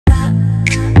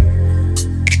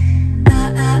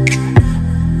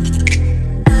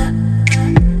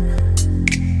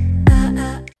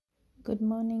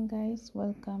guys,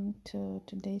 welcome to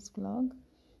today's vlog.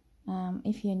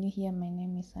 If you're new here, my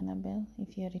name is Annabelle.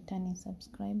 If you're a returning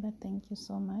subscriber, thank you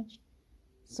so much.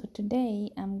 So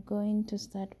today I'm going to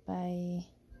start by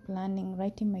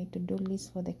writing my to-do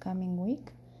list for the coming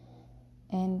week,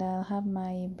 and I'll have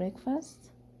my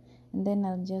breakfast, and then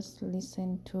I'll just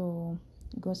listen to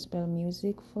gospel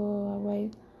music for a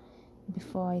while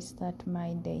before I start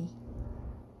my day.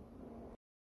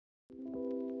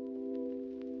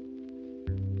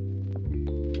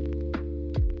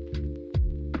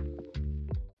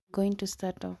 Going to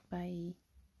start off by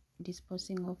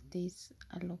disposing of this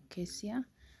alocasia,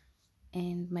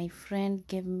 and my friend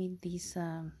gave me this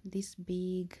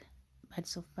big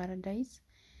birds of paradise.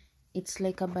 It's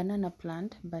like a banana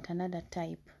plant but another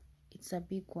type. It's a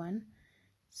big one,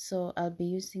 so I'll be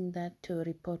using that to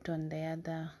repot on the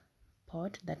other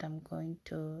pot that I'm going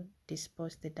to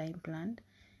dispose the dying plant.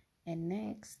 And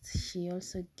next, she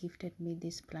also gifted me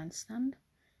this plant stand,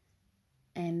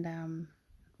 and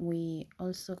we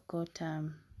also got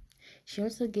she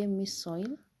also gave me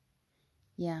soil,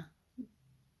 yeah.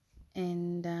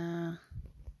 And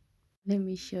let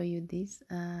me show you this.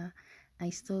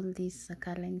 I stole these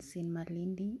succulents in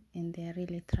Malindi and they're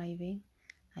really thriving.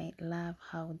 I love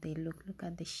how they look. Look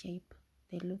at the shape,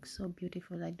 they look so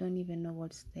beautiful. I don't even know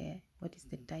what is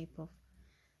the type of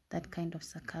that kind of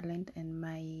succulent. And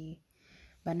my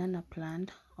banana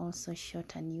plant also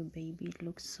shot a new baby. It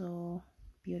looks so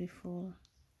beautiful,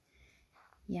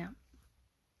 yeah.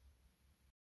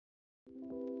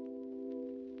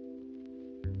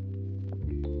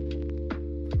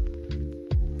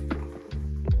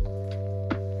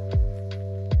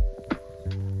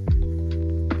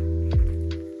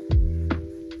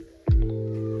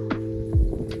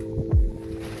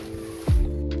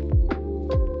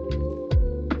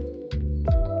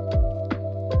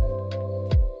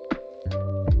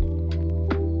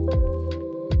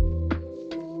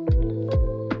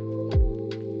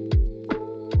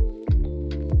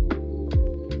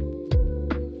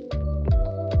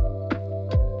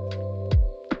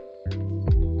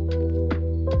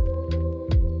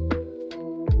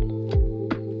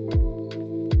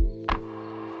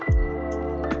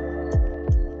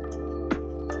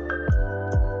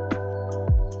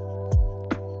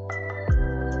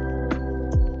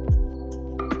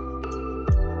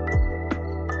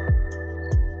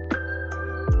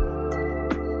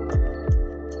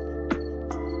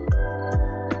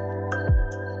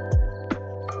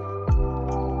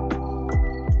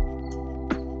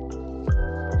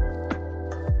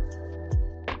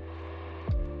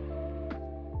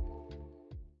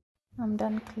 I'm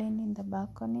done cleaning the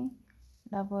balcony.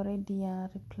 I've already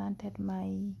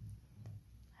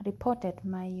repotted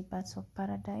my birds of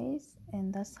paradise,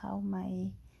 and that's how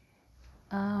my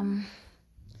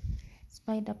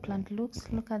spider plant looks.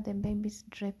 Look at the babies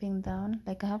dripping down.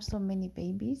 Like, I have so many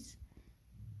babies.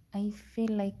 I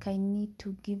feel like I need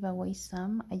to give away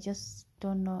some. I just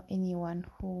don't know anyone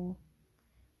who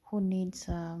needs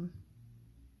a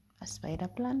spider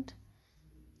plant.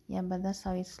 Yeah, but that's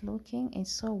how it's looking.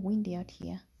 It's so windy out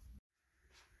here.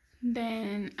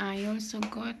 Then I also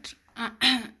got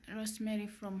rosemary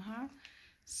from her.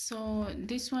 So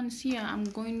this one's here, I'm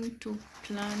going to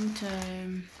plant.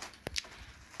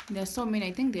 There are so many,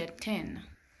 I think there are 10.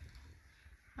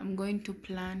 I'm going to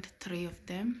plant 3 of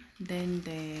them. Then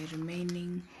the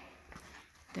remaining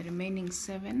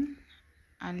 7,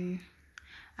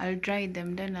 I'll dry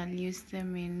them, then I'll use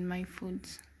them in my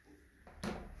foods.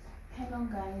 Hello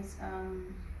guys,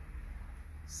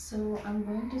 so I'm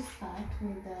going to start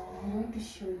with I'm going to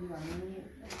show you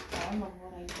all of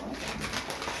what I got.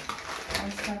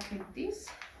 I'll start with this,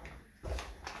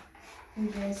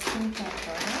 with the skincare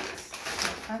products. The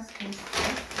first thing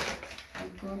first, I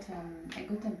got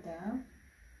a Dove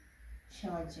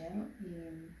shower gel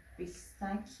in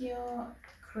pistachio,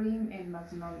 cream and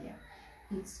magnolia.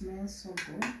 It smells so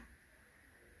good.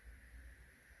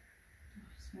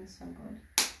 It smells so good.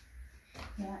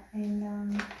 Yeah, and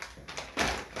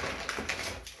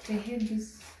they had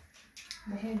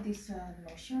these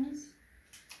lotions.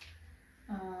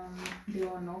 They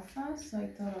were on offer, so I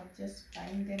thought of just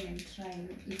buying them and trying.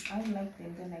 If I like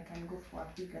them, then I can go for a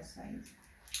bigger size.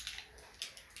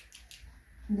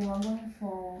 They were going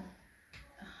for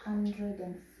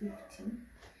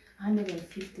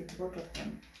 150 both of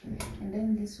them, and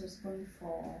then this was going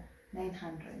for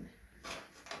 900.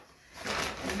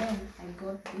 And then I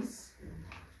got this.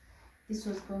 This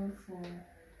was going for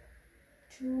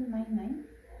 299,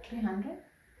 300.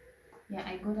 Yeah,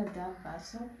 I got a Dove bar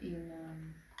soap in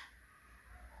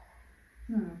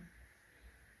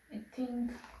I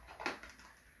think,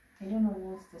 I don't know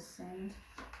what's the scent,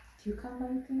 cucumber,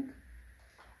 I think.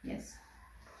 Yes.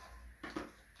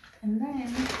 And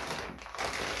then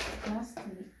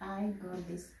lastly, I got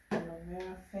this aloe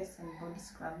vera face and body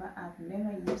scrubber. I've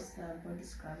never used a body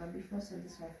scrubber before, so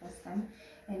this is my first time.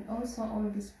 And also all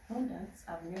these products,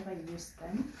 I've never used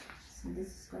them, so this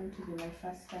is going to be my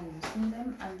first time using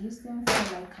them. I've used them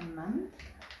for like a month,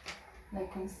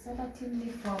 like conservatively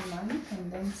for a month,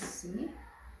 and then see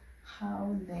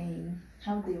how they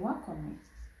work on me.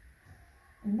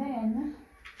 And then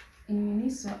in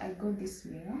Miniso, I got this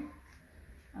mirror.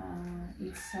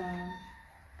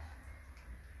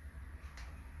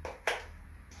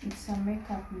 It's a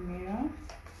makeup mirror.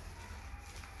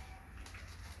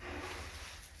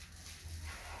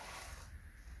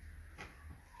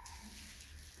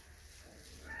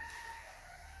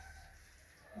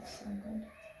 It's so good.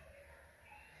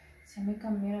 It's a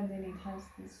makeup mirror, then it has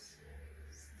this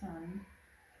stand,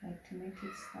 like to make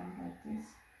it stand like this.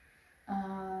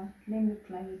 Let me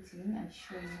plug it in and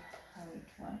show you how it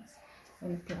works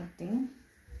when plugged in.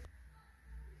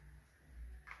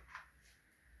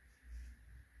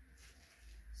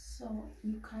 So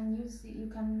you can use it, you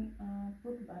can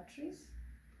put batteries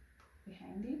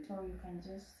behind it, or you can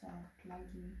just plug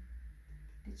in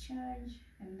the charge,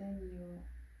 and then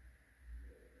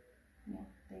then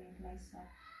it lights up.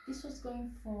 This was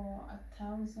going for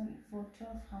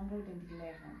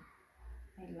 1,211.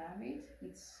 I love it.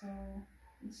 It's so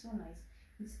nice.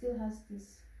 It still has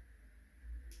this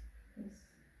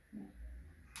control.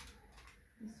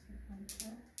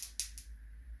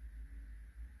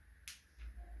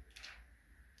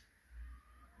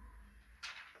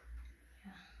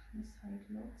 Yeah, this is how it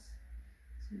looks.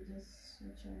 So you just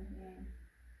switch on here and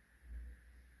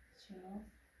chill off.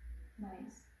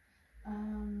 Nice.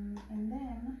 And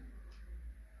then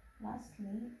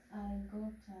lastly, I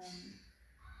got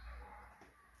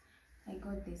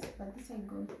this, but this I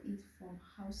got it from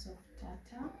House of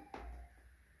Tata.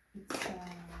 It's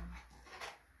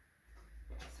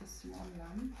a small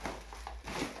lamp.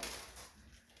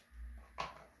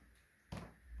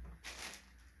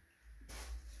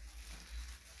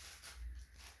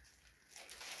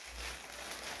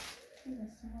 It's a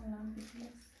small lamp.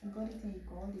 I got it in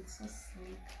gold. It's so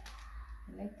sleek. I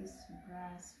like this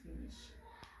brass finish.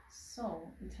 So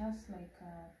it has like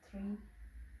three.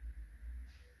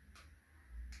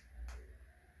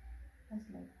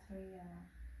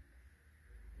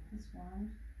 This one,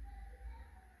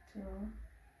 two,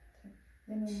 three.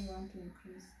 Then when you want to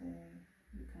increase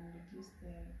you can reduce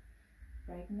the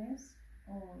brightness,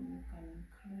 or you can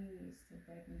increase the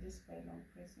brightness just by long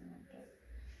pressing on top.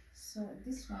 So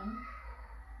this one,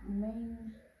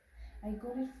 I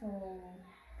got it for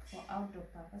outdoor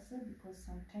purposes, because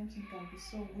sometimes it can be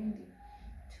so windy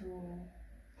to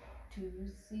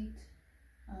use it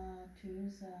to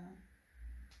use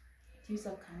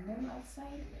a candle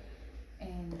outside,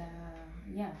 and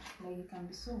like it can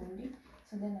be so windy.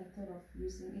 So then I thought of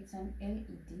using, it's an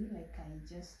LED, like I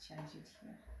just charge it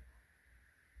here,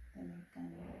 then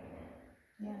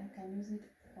I can use it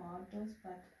for outdoors.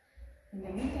 But in the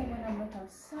meantime, when I'm not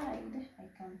outside, I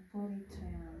can put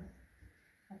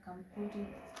it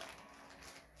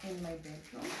in my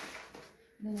bedroom.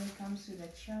 Then it comes with a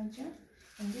charger,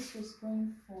 and this was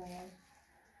going for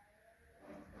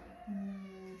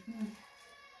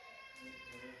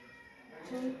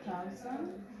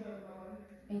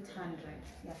 2,800.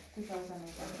 Yeah,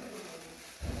 2,800.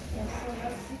 Yeah, so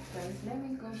that's it, guys. Let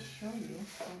me go show you.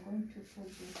 I'm going to put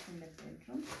this in the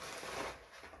bedroom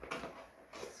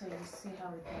so you see how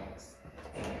it looks.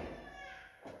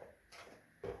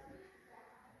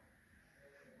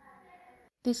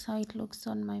 This is how it looks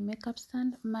on my makeup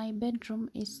stand. My bedroom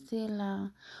is still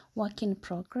a work in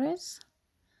progress.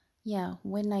 Yeah,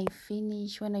 when I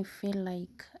feel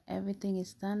like everything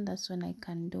is done, that's when I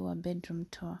can do a bedroom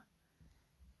tour.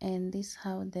 And this is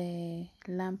how the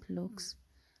lamp looks.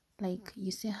 Like, you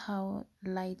see how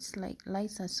lights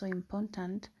are so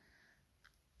important.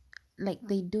 Like,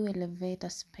 they do elevate a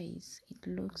space. It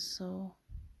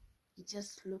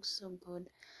just looks so good.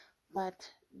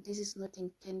 But this is not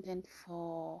intended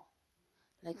for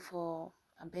a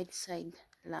bedside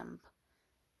lamp.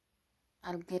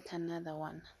 I'll get another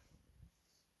one,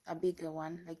 a bigger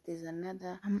one. Like, there's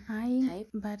another type,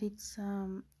 but it's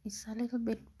a little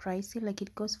bit pricey. Like,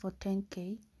 it goes for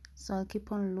 10K. So I'll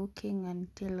keep on looking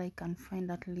until I can find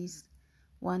at least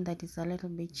one that is a little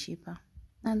bit cheaper.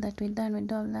 Now that we're done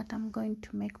with all that, I'm going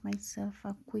to make myself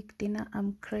a quick dinner.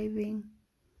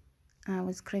 I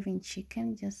was craving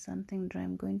chicken, just something dry.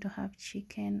 I'm going to have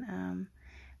chicken,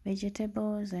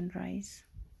 vegetables and rice.